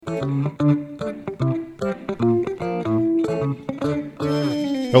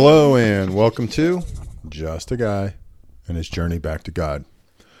Hello and welcome to Just a Guy and His Journey Back to God.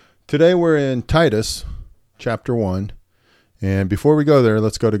 Today we're in Titus chapter 1, and before we go there,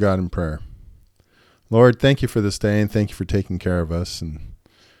 let's go to God in prayer. Lord, thank you for this day, and thank you for taking care of us, and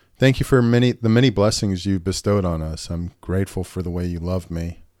thank you for the many blessings you've bestowed on us. I'm grateful for the way you love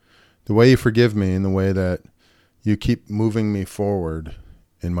me, the way you forgive me, and the way that you keep moving me forward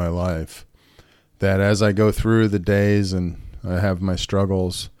in my life. That as I go through the days and I have my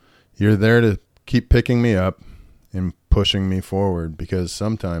struggles, you're there to keep picking me up and pushing me forward, because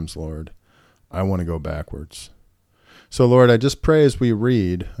sometimes, Lord, I want to go backwards. So, Lord, I just pray as we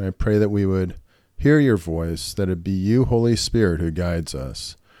read, I pray that we would hear your voice, that it be you, Holy Spirit, who guides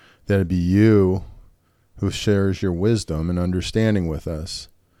us, that it be you who shares your wisdom and understanding with us,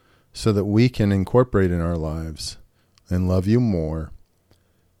 so that we can incorporate in our lives and love you more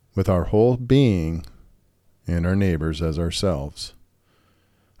with our whole being and our neighbors as ourselves.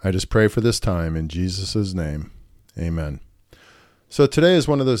 I just pray for this time in Jesus' name. Amen. So today is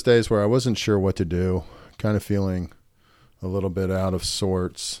one of those days where I wasn't sure what to do, kind of feeling a little bit out of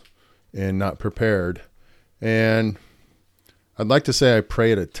sorts and not prepared. And I'd like to say I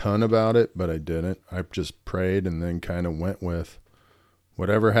prayed a ton about it, but I didn't. I just prayed and then kind of went with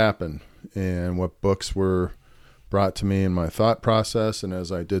whatever happened and what books were brought to me in my thought process, and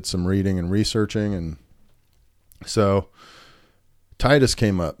as I did some reading and researching. And so Titus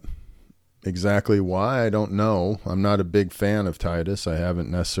came up. Exactly why, I don't know. I'm not a big fan of Titus. I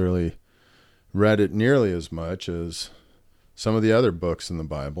haven't necessarily read it nearly as much as some of the other books in the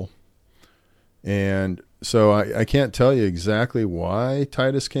Bible. And so I can't tell you exactly why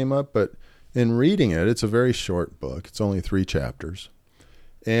Titus came up, but in reading it, it's a very short book. It's only 3 chapters.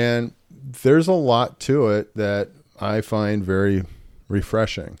 And there's a lot to it that I find very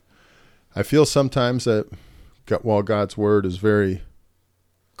refreshing. I feel sometimes that while God's word is very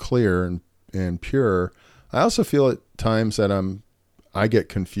clear and pure, I also feel at times that I get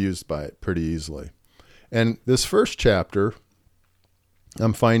confused by it pretty easily. And this first chapter,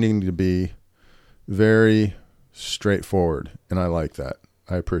 I'm finding to be very straightforward, and I like that.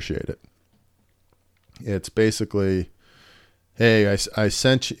 I appreciate it. It's basically, hey, I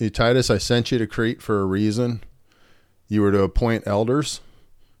sent you, Titus, I sent you to Crete for a reason. You were to appoint elders,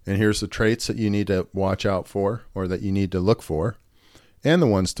 and here's the traits that you need to watch out for, or that you need to look for, and the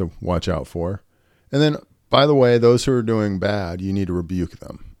ones to watch out for. And then, by the way, those who are doing bad, you need to rebuke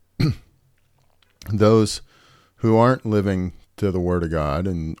them. Those who aren't living to the Word of God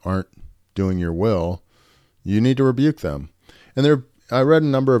and aren't doing your will, you need to rebuke them. And I read a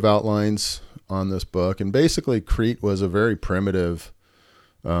number of outlines on this book, and basically Crete was a very primitive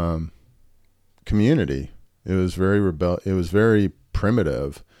community. It was very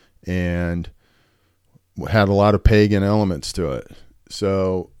primitive and had a lot of pagan elements to it.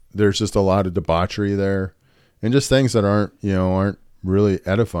 So there's just a lot of debauchery there and just things that aren't really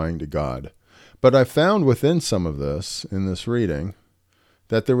edifying to God. But I found within some of this, in this reading,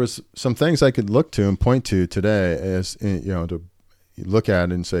 that there was some things I could look to and point to today as, to look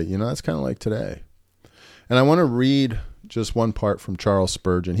at and say, that's kind of like today. And I want to read just one part from Charles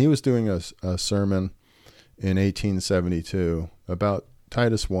Spurgeon. He was doing a sermon in 1872 about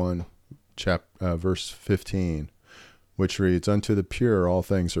Titus 1, verse 15, which reads, "Unto the pure all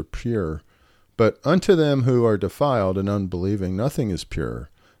things are pure, but unto them who are defiled and unbelieving nothing is pure,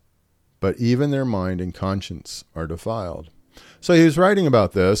 but even their mind and conscience are defiled." So he was writing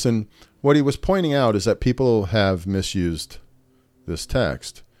about this, and what he was pointing out is that people have misused this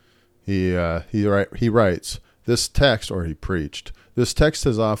text. He writes, this text, or he preached, this text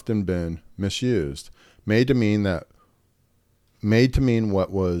has often been misused, made to mean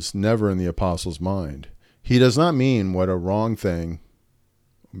what was never in the apostle's mind. He does not mean that a wrong thing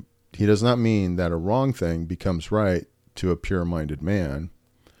becomes right to a pure-minded man.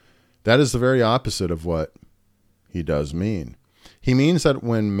 That is the very opposite of what he does mean. He means that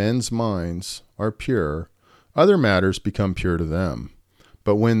when men's minds are pure, other matters become pure to them.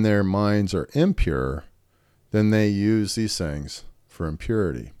 But when their minds are impure, then they use these things for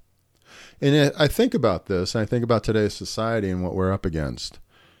impurity. And I think about this, and I think about today's society and what we're up against.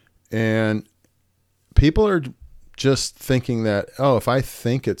 And people are just thinking that, if I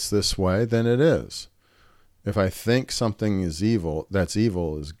think it's this way, then it is. If I think something is evil,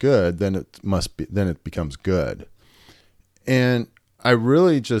 is good, then it becomes good. And I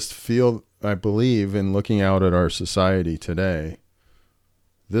really just I believe in looking out at our society today,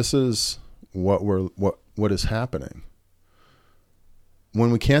 this is what is happening.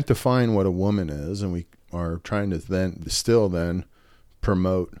 When we can't define what a woman is, and we are trying to then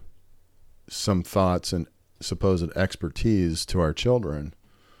promote some thoughts and supposed expertise to our children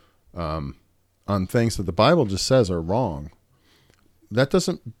on things that the Bible just says are wrong. That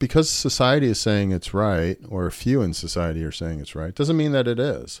doesn't, because society is saying it's right, or a few in society are saying it's right, doesn't mean that it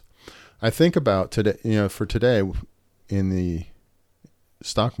is. I think about today, for today in the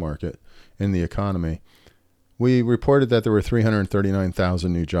stock market, in the economy, we reported that there were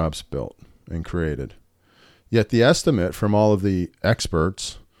 339,000 new jobs built and created. Yet the estimate from all of the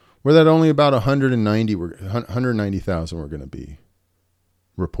experts were that only about 190,000 were going to be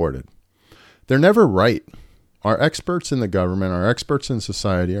reported. They're never right. Our experts in the government, our experts in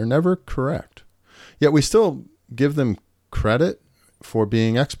society are never correct. Yet we still give them credit for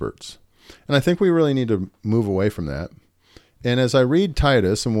being experts. And I think we really need to move away from that. And as I read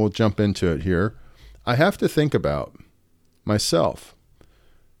Titus, and we'll jump into it here, I have to think about myself.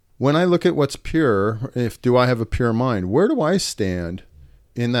 When I look at what's pure, do I have a pure mind? Where do I stand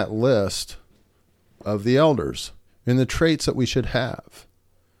in that list of the elders, in the traits that we should have?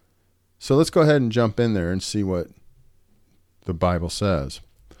 So let's go ahead and jump in there and see what the Bible says.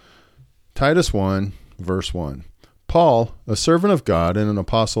 Titus 1, verse 1. Paul, a servant of God and an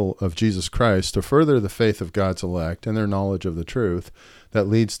apostle of Jesus Christ, to further the faith of God's elect and their knowledge of the truth that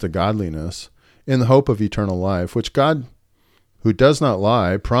leads to godliness, in the hope of eternal life, which God, who does not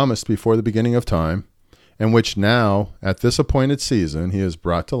lie, promised before the beginning of time, and which now, at this appointed season, he has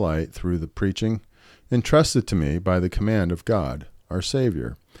brought to light through the preaching entrusted to me by the command of God, our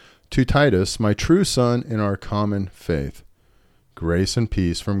Savior. To Titus, my true son in our common faith, grace and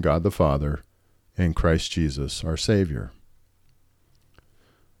peace from God the Father and Christ Jesus, our Savior.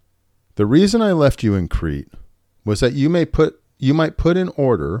 The reason I left you in Crete was that you might put in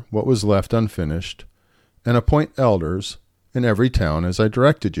order what was left unfinished and appoint elders in every town as I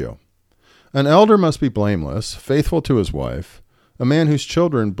directed you. An elder must be blameless, faithful to his wife, a man whose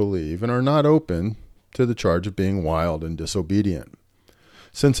children believe and are not open to the charge of being wild and disobedient.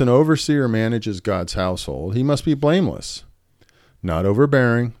 Since an overseer manages God's household, he must be blameless, not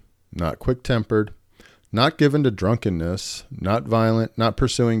overbearing, not quick-tempered, not given to drunkenness, not violent, not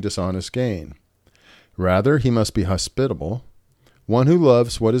pursuing dishonest gain. Rather, he must be hospitable, one who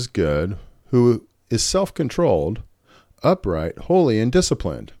loves what is good, who is self-controlled, upright, holy, and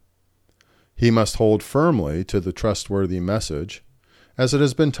disciplined. He must hold firmly to the trustworthy message as it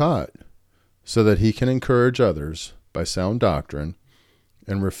has been taught, so that he can encourage others by sound doctrine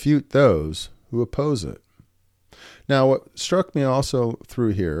and refute those who oppose it. Now, what struck me also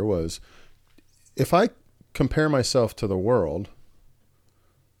through here was, if I compare myself to the world,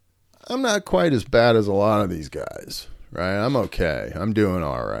 I'm not quite as bad as a lot of these guys, right? I'm okay. I'm doing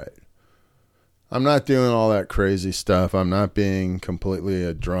all right. I'm not doing all that crazy stuff. I'm not being completely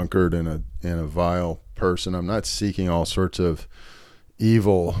a drunkard and a vile person. I'm not seeking all sorts of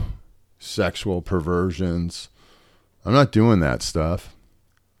evil sexual perversions. I'm not doing that stuff.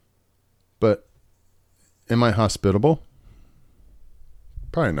 But am I hospitable?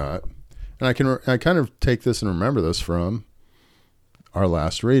 Probably not. And I kind of take this and remember this from our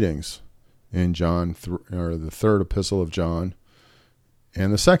last readings in John, or the third epistle of John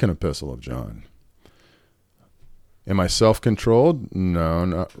and the second epistle of John. Am I self-controlled? No,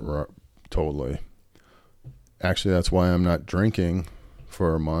 not totally. Actually, that's why I'm not drinking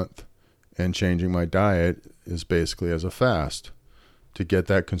for a month, and changing my diet is basically as a fast to get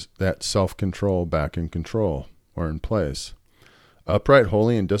that self-control back in control or in place. Upright,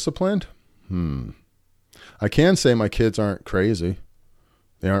 holy, and disciplined? I can say my kids aren't crazy.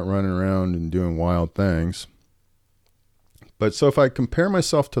 They aren't running around and doing wild things. But so if I compare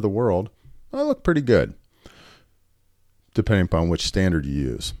myself to the world, I look pretty good, depending upon which standard you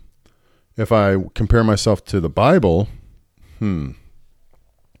use. If I compare myself to the Bible, there's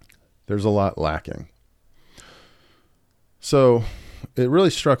a lot lacking. So it really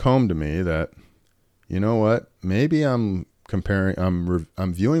struck home to me that, you know what, maybe I'm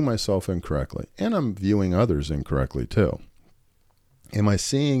viewing myself incorrectly, and I'm viewing others incorrectly too. Am I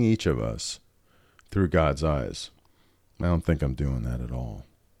seeing each of us through God's eyes? I don't think I'm doing that at all.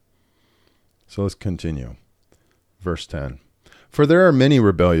 So let's continue. Verse 10. For there are many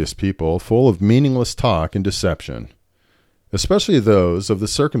rebellious people, full of meaningless talk and deception, especially those of the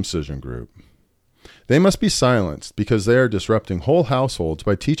circumcision group. They must be silenced, because they are disrupting whole households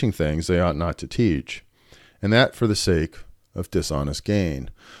by teaching things they ought not to teach, and that for the sake of dishonest gain.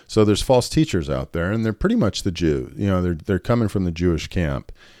 So there's false teachers out there, and they're pretty much the Jew. They're coming from the Jewish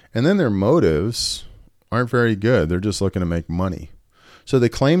camp, and then their motives aren't very good. They're just looking to make money. So they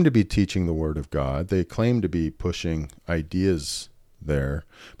claim to be teaching the Word of God. They claim to be pushing ideas there,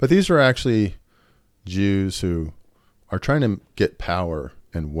 but these are actually Jews who are trying to get power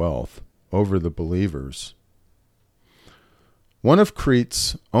and wealth over the believers. One of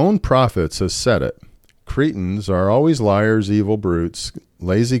Crete's own prophets has said it. Cretans are always liars, evil brutes,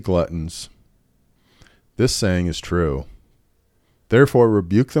 lazy gluttons. This saying is true. Therefore,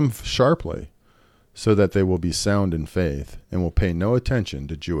 rebuke them sharply, so that they will be sound in faith and will pay no attention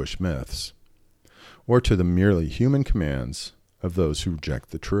to Jewish myths or to the merely human commands of those who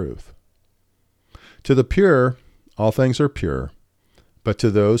reject the truth. To the pure, all things are pure, but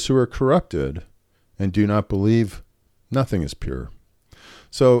to those who are corrupted and do not believe, nothing is pure.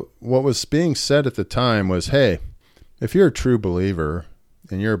 So what was being said at the time was, hey, if you're a true believer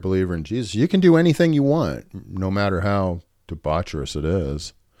and you're a believer in Jesus, you can do anything you want, no matter how debaucherous it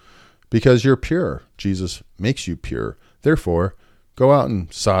is, because you're pure. Jesus makes you pure. Therefore, go out and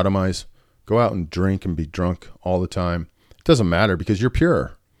sodomize, go out and drink and be drunk all the time. It doesn't matter because you're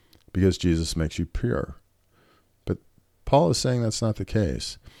pure, because Jesus makes you pure. But Paul is saying that's not the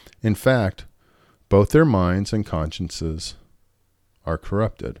case. In fact, both their minds and consciences are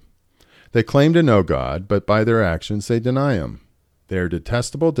corrupted. They claim to know God, but by their actions they deny him. They are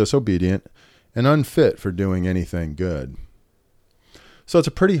detestable, disobedient, and unfit for doing anything good. So it's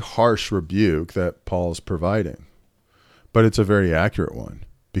a pretty harsh rebuke that Paul is providing, but it's a very accurate one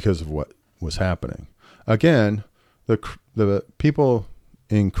because of what was happening. Again, the people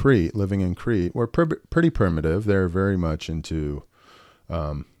in Crete, living in Crete, were pretty primitive. They're very much into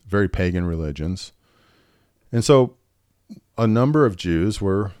very pagan religions. And so a number of Jews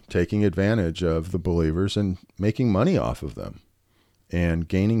were taking advantage of the believers and making money off of them and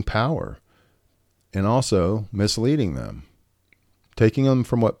gaining power and also misleading them, taking them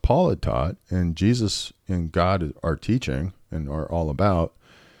from what Paul had taught and Jesus and God are teaching and are all about,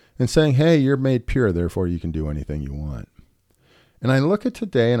 and saying, hey, you're made pure, therefore you can do anything you want. And I look at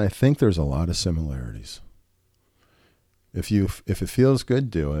today and I think there's a lot of similarities. If it feels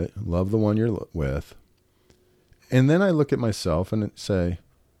good, do it. Love the one you're with. And then I look at myself and say,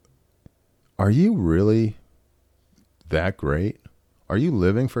 are you really that great? Are you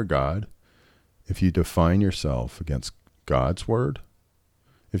living for God if you define yourself against God's word?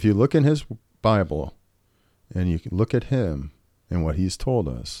 If you look in his Bible and you can look at him and what he's told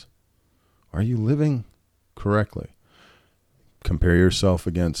us, are you living correctly? Compare yourself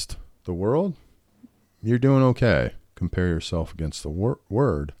against the world, you're doing okay. Compare yourself against the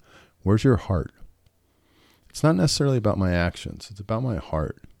word, where's your heart? It's not necessarily about my actions, it's about my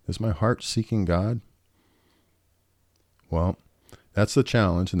heart. Is my heart seeking God? Well, that's the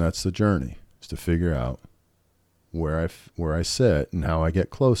challenge and that's the journey, is to figure out where I sit and how I get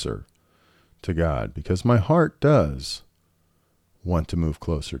closer to God, because my heart does want to move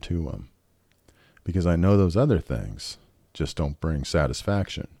closer to him, because I know those other things just don't bring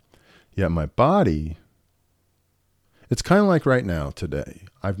satisfaction. Yet my body, it's kind of like right now today.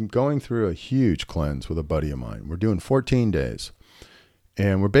 I'm going through a huge cleanse with a buddy of mine. We're doing 14 days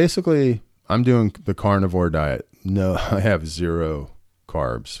and I'm doing the carnivore diet. No, I have 0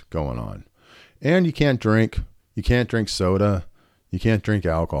 carbs going on, and you can't drink soda. You can't drink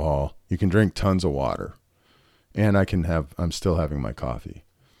alcohol. You can drink tons of water. And I'm still having my coffee.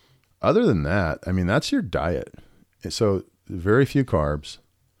 Other than that, I mean, that's your diet. So very few carbs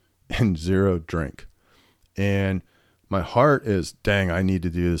and 0 drink. And my heart is, dang, I need to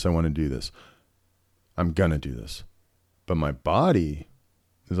do this. I want to do this. I'm going to do this. But my body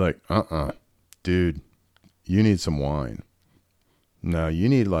is like, dude, you need some wine. No, you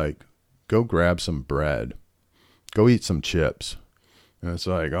need go grab some bread. Go eat some chips. And it's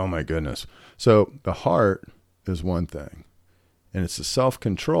like, oh my goodness. So the heart is one thing, and it's the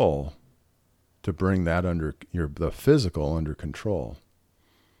self-control to bring that the physical under control.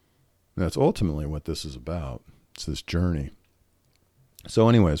 And that's ultimately what this is about. It's this journey. So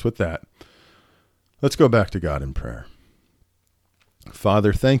anyways, with that, let's go back to God in prayer.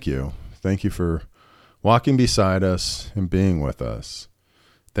 Father, thank you. Thank you for walking beside us and being with us.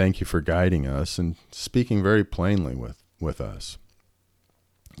 Thank you for guiding us and speaking very plainly with us.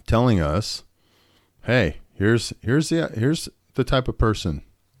 Telling us, hey, here's the type of person.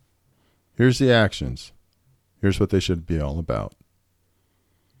 Here's the actions. Here's what they should be all about.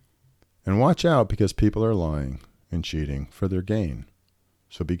 And watch out, because people are lying and cheating for their gain.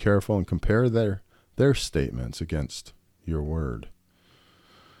 So be careful and compare their statements against your word.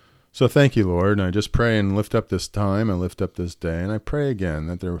 So thank you, Lord. And I just pray and lift up this time. I lift up this day. And I pray again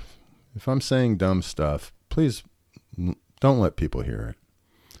that if I'm saying dumb stuff, please don't let people hear it.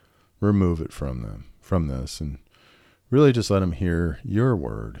 Remove it from this, and really just let them hear your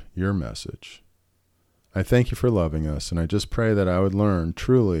word, your message. I thank you for loving us, and I just pray that I would learn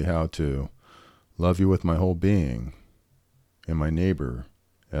truly how to love you with my whole being and my neighbor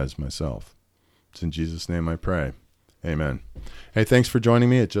as myself. It's in Jesus' name I pray. Amen. Hey, thanks for joining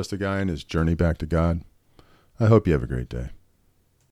me at Just a Guy and His Journey Back to God. I hope you have a great day.